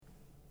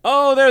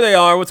Oh, there they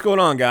are. What's going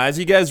on, guys?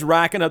 You guys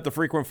racking up the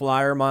frequent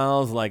flyer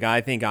miles like I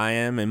think I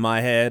am in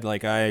my head?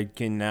 Like I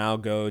can now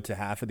go to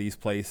half of these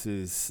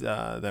places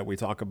that we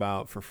talk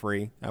about for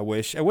free. I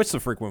wish the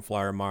frequent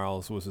flyer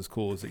miles was as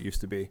cool as it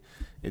used to be.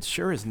 It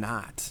sure is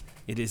not.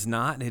 It is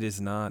not. It is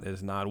not. It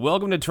is not.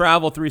 Welcome to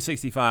Travel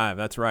 365.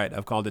 That's right.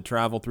 I've called it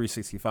Travel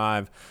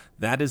 365.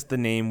 That is the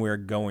name we're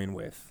going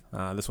with.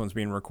 This one's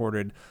being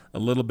recorded a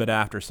little bit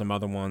after some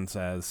other ones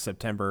as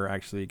September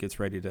actually gets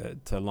ready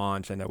to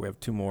launch. I know we have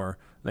two more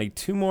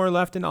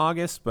left in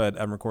August, but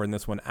I'm recording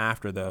this one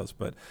after those.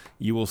 But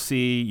you will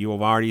see, you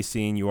have already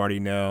seen, you already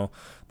know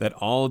that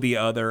all the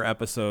other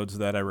episodes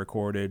that I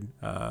recorded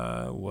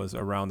was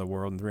around the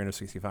world in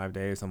 365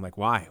 days. I'm like,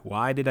 why?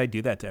 Why did I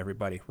do that to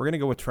everybody? We're going to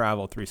go with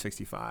Travel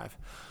 365.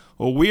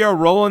 Well, we are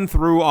rolling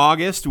through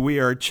August. We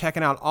are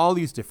checking out all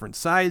these different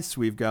sites.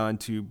 We've gone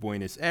to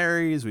Buenos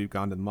Aires. We've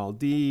gone to the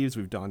Maldives.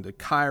 We've gone to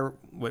Cairo.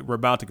 We're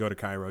about to go to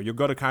Cairo. You'll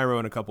go to Cairo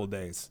in a couple of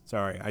days.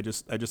 Sorry, I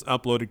just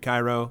uploaded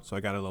Cairo, so I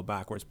got a little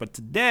backwards. But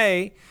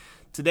today,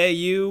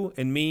 you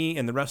and me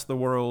and the rest of the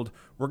world,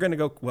 we're going to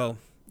go, well,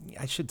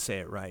 I should say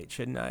it right,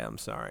 shouldn't I? I'm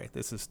sorry.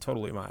 This is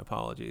totally my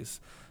apologies.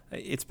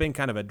 It's been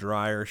kind of a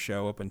drier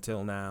show up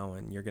until now,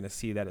 and you're going to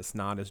see that it's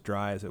not as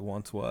dry as it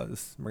once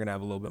was. We're going to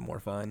have a little bit more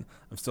fun.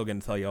 I'm still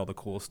going to tell you all the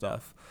cool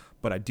stuff,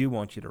 but I do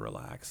want you to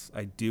relax.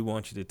 I do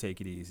want you to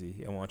take it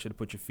easy. I want you to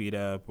put your feet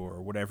up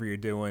or whatever you're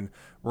doing.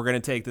 We're going to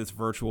take this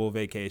virtual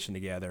vacation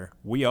together.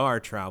 We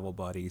are travel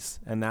buddies,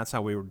 and that's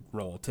how we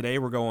roll. Today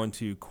we're going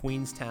to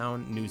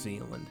Queenstown, New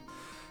Zealand.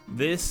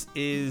 This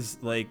is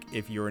like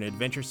if you're an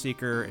adventure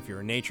seeker, if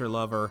you're a nature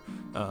lover,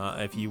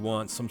 if you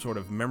want some sort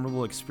of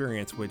memorable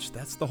experience, which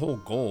that's the whole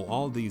goal.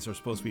 All of these are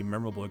supposed to be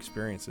memorable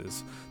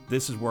experiences.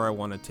 This is where I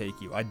want to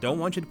take you. I don't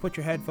want you to put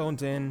your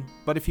headphones in,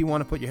 but if you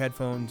want to put your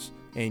headphones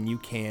in, you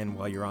can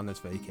while you're on this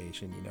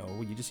vacation. You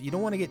know, you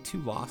don't want to get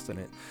too lost in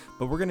it,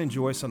 but we're going to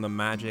enjoy some of the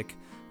magic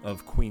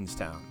of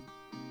Queenstown.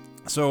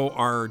 So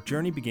our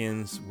journey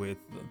begins with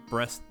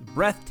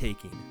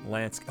breathtaking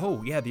landscape.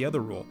 Oh, yeah, the other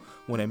rule.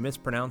 When I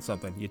mispronounce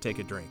something, you take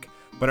a drink.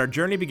 But our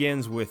journey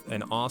begins with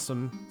an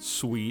awesome,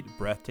 sweet,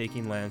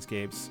 breathtaking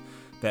landscapes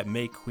that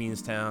make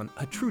Queenstown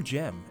a true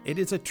gem. It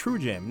is a true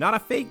gem. Not a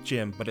fake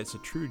gem, but it's a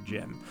true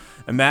gem.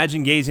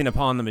 Imagine gazing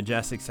upon the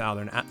majestic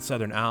southern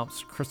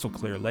Alps, crystal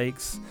clear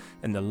lakes,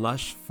 and the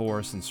lush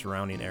forests and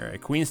surrounding area.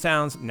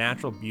 Queenstown's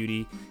natural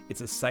beauty,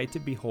 it's a sight to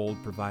behold,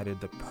 provided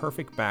the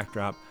perfect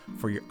backdrop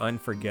for your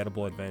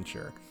unforgettable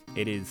adventure.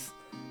 It is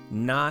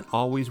not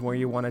always where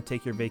you want to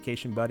take your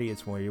vacation buddy.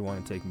 It's where you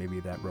want to take maybe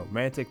that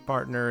romantic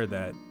partner,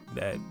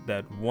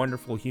 that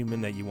wonderful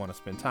human that you want to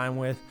spend time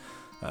with.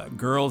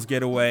 Girls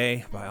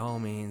getaway, by all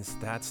means,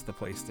 that's the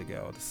place to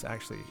go. This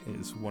actually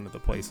is one of the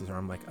places where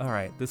I'm like, all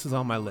right, this is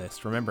on my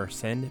list. Remember,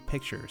 send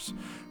pictures.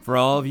 For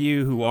all of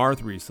you who are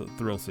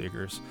thrill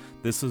seekers,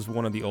 this is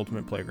one of the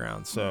ultimate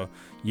playgrounds. So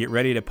get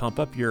ready to pump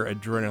up your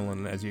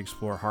adrenaline as you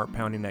explore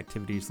heart-pounding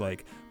activities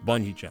like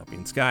bungee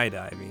jumping,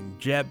 skydiving,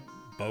 jet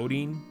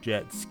boating,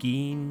 jet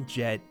skiing,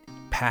 jet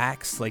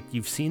packs. Like,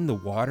 you've seen the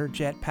water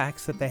jet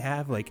packs that they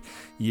have. Like,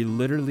 you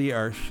literally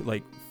are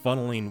like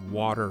funneling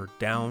water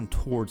down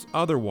towards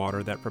other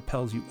water that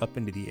propels you up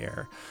into the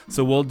air.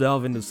 So we'll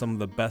delve into some of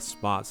the best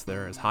spots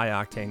there as high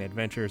octane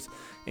adventures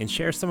and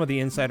share some of the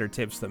insider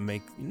tips that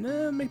make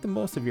the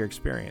most of your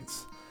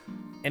experience.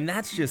 And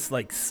that's just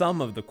like some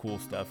of the cool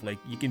stuff. Like,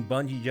 you can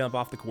bungee jump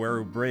off the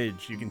Quero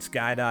Bridge. You can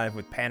skydive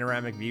with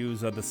panoramic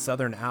views of the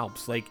Southern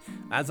Alps. Like,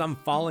 as I'm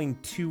falling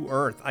to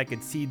Earth, I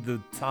could see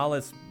the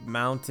tallest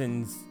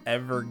mountains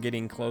ever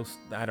getting close.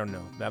 I don't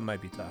know. That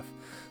might be tough.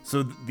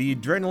 So the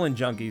adrenaline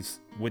junkies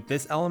with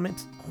this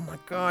element, oh my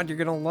God, you're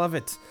going to love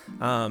it.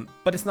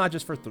 But it's not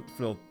just for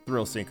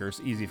thrill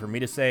seekers. Easy for me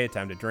to say,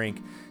 time to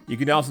drink. You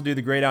can also do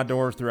the great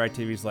outdoors through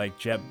activities like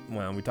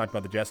we talked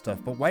about the jet stuff,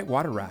 but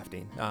whitewater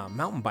rafting,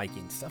 mountain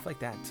biking, stuff like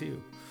that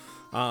too.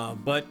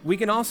 But we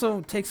can also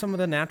take some of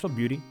the natural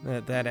beauty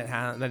that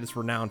it's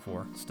renowned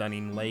for.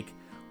 Stunning lake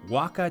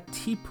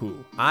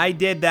Wakatipu. I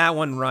did that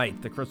one right.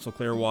 The crystal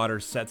clear water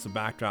sets a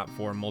backdrop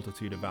for a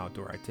multitude of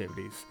outdoor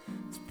activities.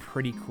 It's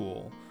pretty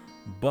cool.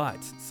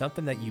 But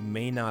something that you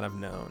may not have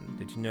known.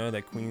 Did you know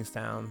that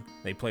Queenstown,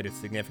 they played a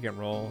significant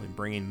role in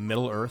bringing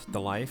Middle Earth to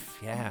life?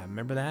 Yeah,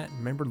 remember that?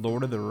 Remember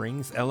Lord of the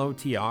Rings?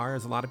 LOTR,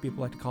 as a lot of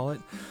people like to call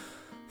it.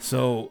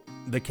 So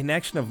the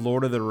connection of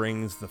Lord of the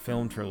Rings, the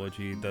film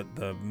trilogy,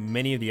 the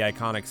many of the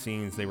iconic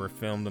scenes, they were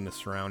filmed in the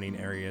surrounding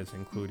areas,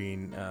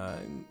 including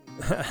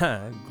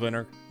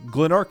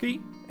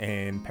Glenorchy,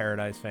 and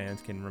Paradise fans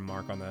can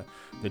remark on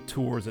the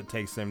tours it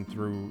takes them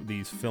through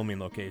these filming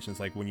locations.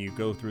 Like, when you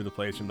go through the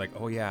place, you're like,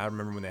 oh yeah, I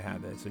remember when they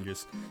had this, and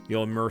just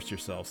you'll immerse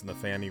yourselves in the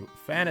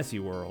fantasy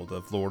world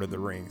of Lord of the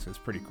Rings. It's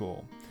pretty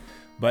cool.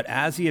 But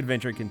as the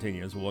adventure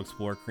continues, we'll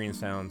explore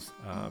Queenstown's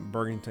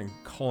Burlington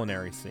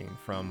culinary scene,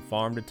 from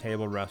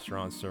farm-to-table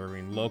restaurants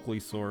serving locally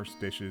sourced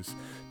dishes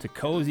to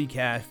cozy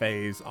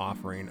cafes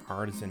offering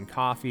artisan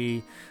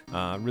coffee.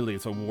 Really,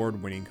 it's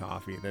award-winning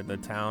coffee. The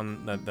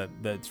town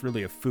that's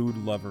really a food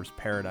lover's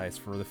paradise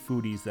for the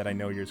foodies that I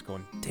know you're just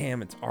going,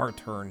 damn, it's our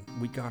turn.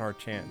 We got our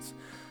chance.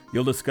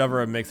 You'll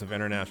discover a mix of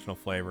international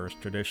flavors,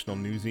 traditional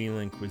New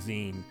Zealand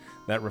cuisine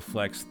that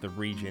reflects the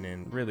region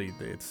and really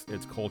its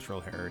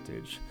cultural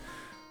heritage.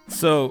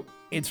 So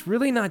it's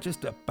really not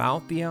just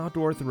about the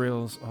outdoor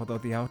thrills, although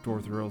the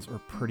outdoor thrills are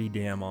pretty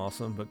damn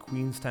awesome, but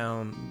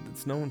Queenstown,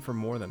 it's known for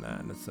more than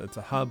that. And it's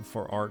a hub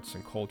for arts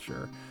and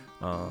culture.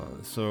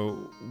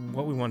 So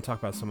what we want to talk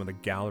about, some of the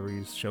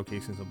galleries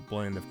showcasing a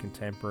blend of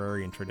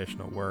contemporary and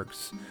traditional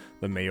works,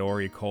 the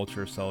Maori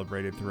culture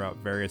celebrated throughout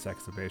various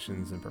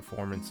exhibitions and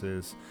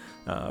performances,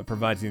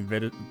 providing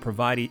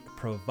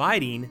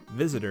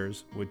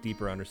visitors with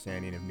deeper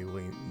understanding of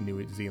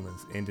New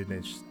Zealand's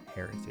indigenous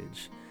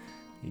heritage.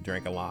 You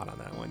drank a lot on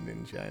that one,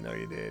 didn't you? I know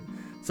you did.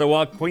 So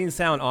while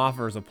Queenstown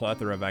offers a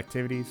plethora of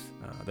activities,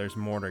 there's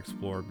more to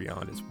explore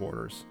beyond its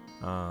borders.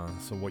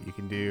 So what you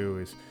can do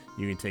is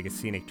you can take a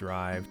scenic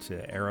drive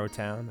to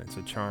Arrowtown. It's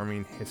a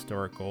charming,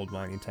 historic gold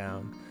mining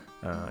town.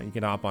 You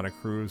can hop on a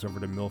cruise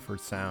over to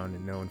Milford Sound,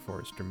 and known for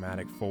its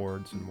dramatic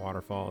fords and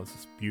waterfalls.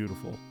 It's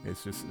beautiful.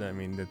 It's just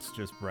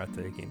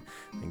breathtaking.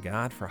 And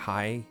God, for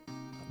high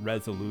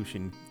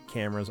resolution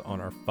cameras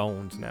on our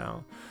phones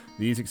now.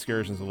 These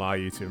excursions allow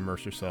you to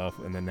immerse yourself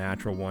in the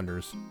natural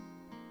wonders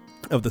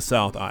of the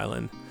South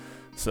Island.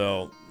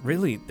 So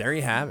really, there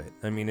you have it.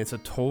 I mean, it's a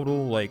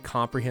total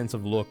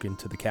comprehensive look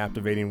into the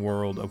captivating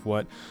world of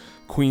what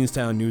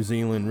Queenstown, New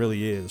Zealand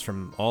really is,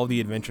 from all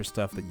the adventure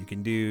stuff that you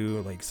can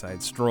do,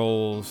 lakeside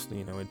strolls,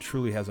 it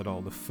truly has it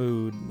all. The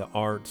food, the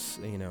arts,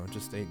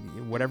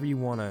 whatever you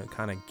want to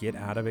kind of get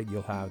out of it,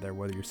 you'll have there,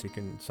 whether you're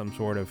seeking some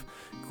sort of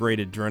great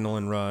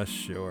adrenaline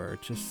rush or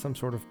just some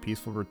sort of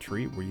peaceful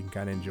retreat where you can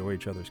kind of enjoy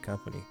each other's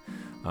company.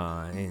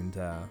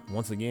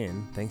 Once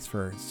again, thanks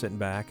for sitting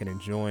back and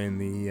enjoying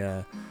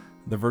the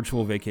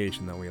virtual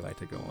vacation that we like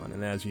to go on.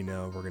 And as you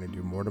know, we're going to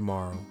do more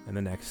tomorrow and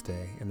the next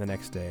day and the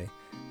next day.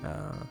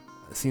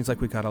 It seems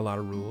like we got a lot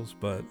of rules,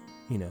 but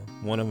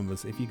one of them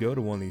is if you go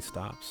to one of these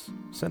stops,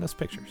 send us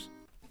pictures.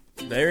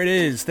 There it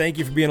is. Thank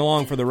you for being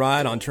along for the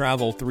ride on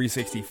Travel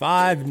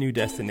 365, New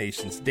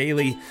Destinations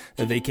Daily,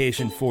 a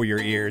vacation for your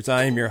ears.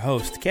 I am your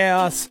host,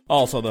 Chaos,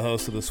 also the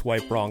host of the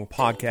Swipe Wrong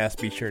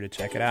podcast. Be sure to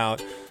check it out.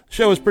 The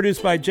show is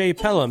produced by Jay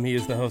Pelham. He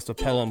is the host of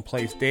Pelham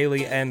Place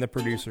Daily and the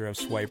producer of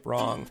Swipe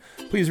Wrong.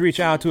 Please reach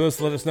out to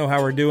us. Let us know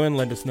how we're doing.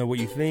 Let us know what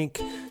you think.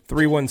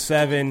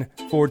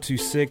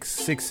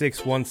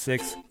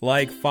 317-426-6616.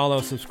 Like,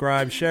 follow,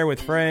 subscribe, share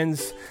with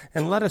friends,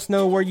 and let us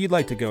know where you'd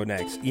like to go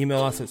next.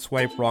 Email us at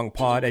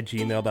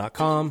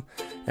swipewrongpod@gmail.com.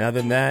 And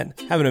other than that,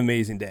 have an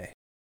amazing day.